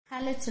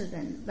Hello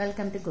children,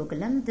 welcome to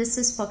Gokulam. This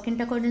is for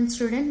kindergarten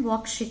student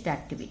worksheet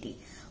activity.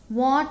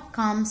 What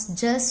comes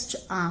just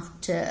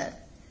after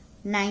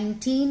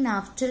 19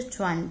 after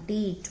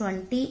 20,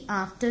 20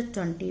 after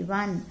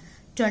 21,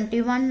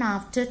 21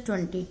 after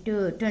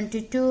 22,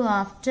 22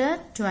 after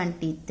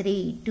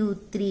 23, 2,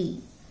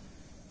 3,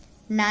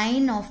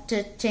 9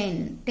 after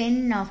 10,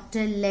 10 after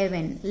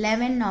 11,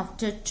 11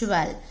 after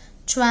 12,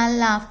 12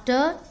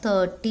 after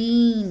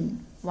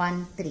 13,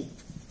 1, 3.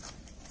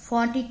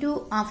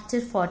 42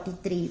 after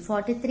 43,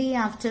 43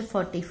 after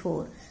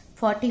 44,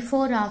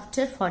 44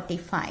 after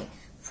 45,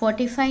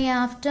 45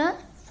 after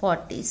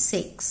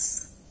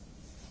 46,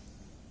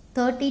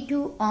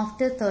 32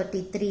 after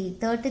 33,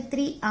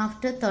 33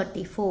 after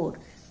 34,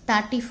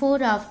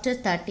 34 after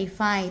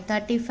 35,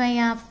 35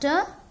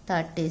 after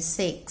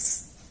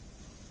 36,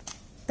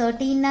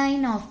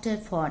 39 after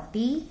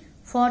 40,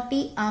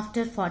 40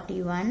 after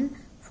 41,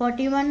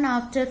 41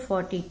 after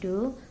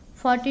 42,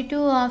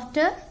 42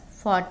 after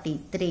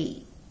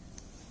 43.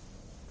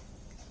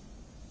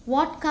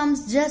 What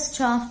comes just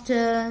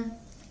after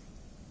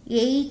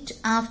 8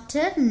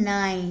 after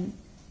 9,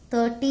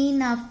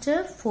 13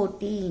 after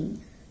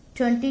 14,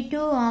 22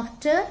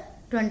 after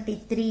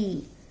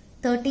 23,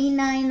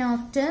 39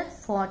 after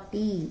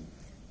 40,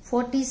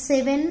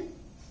 47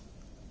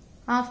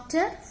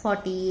 after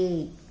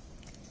 48,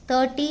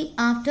 30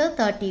 after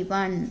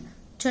 31,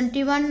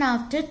 21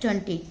 after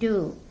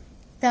 22,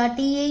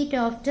 38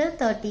 after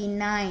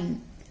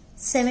 39,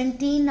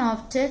 17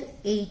 after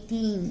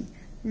 18,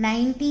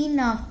 19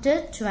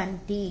 after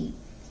 20.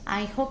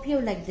 I hope you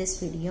like this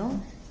video.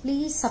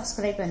 Please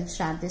subscribe and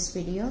share this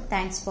video.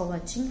 Thanks for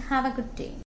watching. Have a good day.